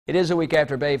It is a week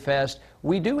after Bayfest.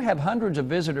 We do have hundreds of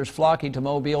visitors flocking to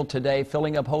Mobile today,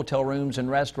 filling up hotel rooms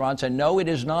and restaurants. And no, it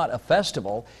is not a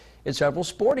festival. It's several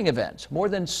sporting events. More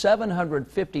than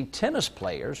 750 tennis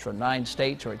players from 9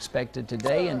 states are expected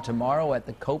today and tomorrow at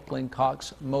the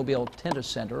Copeland-Cox Mobile Tennis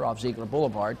Center off Ziegler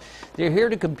Blvd. They're here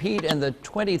to compete in the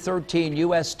 2013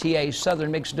 USTA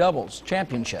Southern Mixed Doubles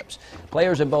Championships.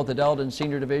 Players in both adult and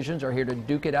senior divisions are here to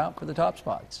duke it out for the top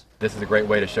spots. This is a great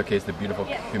way to showcase the beautiful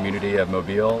community of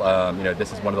Mobile.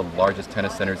 This is one of the largest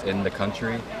tennis centers in the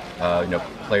country.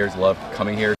 Players love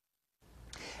coming here.